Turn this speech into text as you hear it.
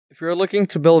If you're looking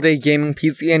to build a gaming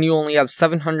PC and you only have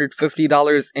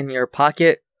 $750 in your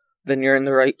pocket, then you're in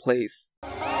the right place.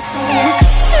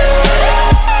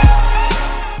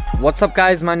 What's up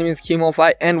guys, my name is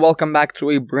KIMoFy and welcome back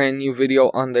to a brand new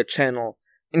video on the channel.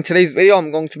 In today's video,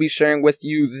 I'm going to be sharing with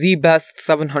you the best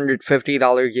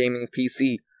 $750 gaming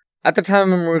PC. At the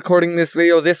time I'm recording this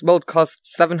video, this build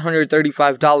costs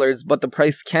 $735, but the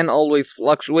price can always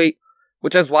fluctuate,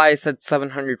 which is why I said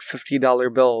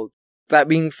 $750 build. That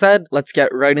being said, let's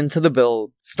get right into the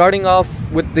build. Starting off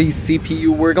with the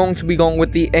CPU, we're going to be going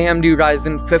with the AMD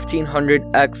Ryzen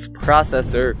 1500X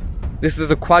processor. This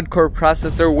is a quad-core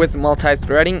processor with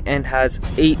multi-threading and has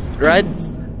 8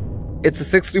 threads. It's a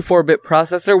 64-bit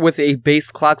processor with a base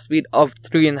clock speed of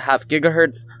 3.5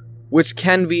 GHz, which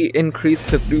can be increased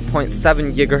to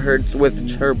 3.7 GHz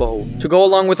with turbo. To go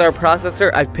along with our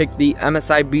processor, I picked the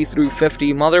MSI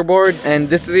B350 motherboard, and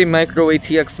this is a micro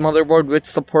ATX motherboard which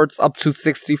supports up to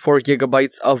 64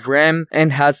 GB of RAM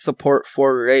and has support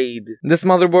for RAID. This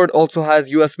motherboard also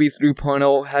has USB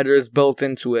 3.0 headers built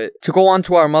into it. To go on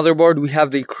to our motherboard, we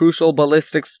have the Crucial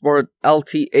Ballistic Sport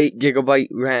LT 8 GB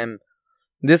RAM.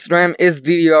 This RAM is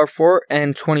DDR4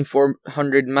 and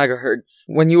 2400 MHz.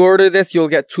 When you order this, you'll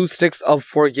get 2 sticks of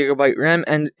 4 GB RAM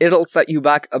and it'll set you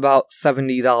back about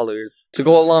 $70. To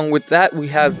go along with that, we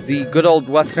have the good old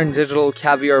Western Digital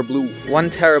Caviar Blue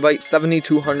 1TB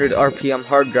 7200 RPM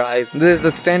hard drive. This is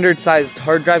a standard sized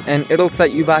hard drive and it'll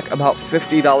set you back about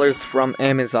 $50 from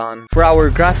Amazon. For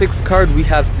our graphics card, we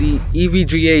have the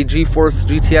EVGA GeForce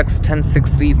GTX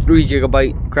 1060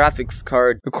 3GB graphics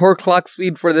card. The core clock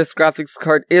speed for this graphics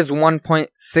card is 1.61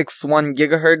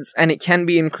 GHz and it can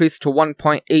be increased to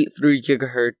 1.83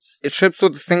 GHz. It ships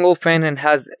with a single fan and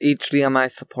has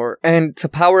HDMI support. And to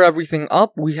power everything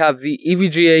up, we have the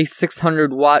EVGA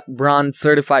 600 watt bronze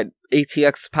certified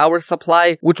ATX power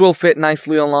supply, which will fit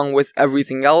nicely along with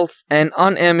everything else, and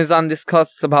on Amazon this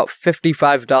costs about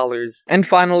 $55. And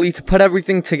finally, to put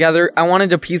everything together, I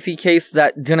wanted a PC case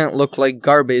that didn't look like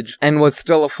garbage and was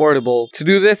still affordable. To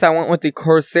do this, I went with the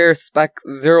Corsair Spec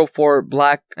 04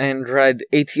 black and red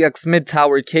ATX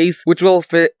mid-tower case, which will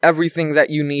fit everything that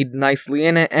you need nicely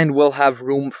in it and will have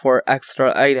room for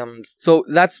extra items. So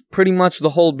that's pretty much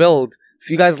the whole build. If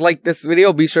you guys like this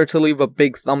video, be sure to leave a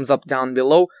big thumbs up down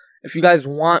below. If you guys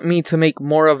want me to make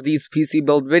more of these PC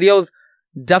build videos,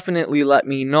 definitely let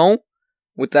me know.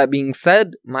 With that being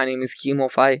said, my name is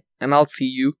KIMoFy, and I'll see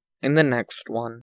you in the next one.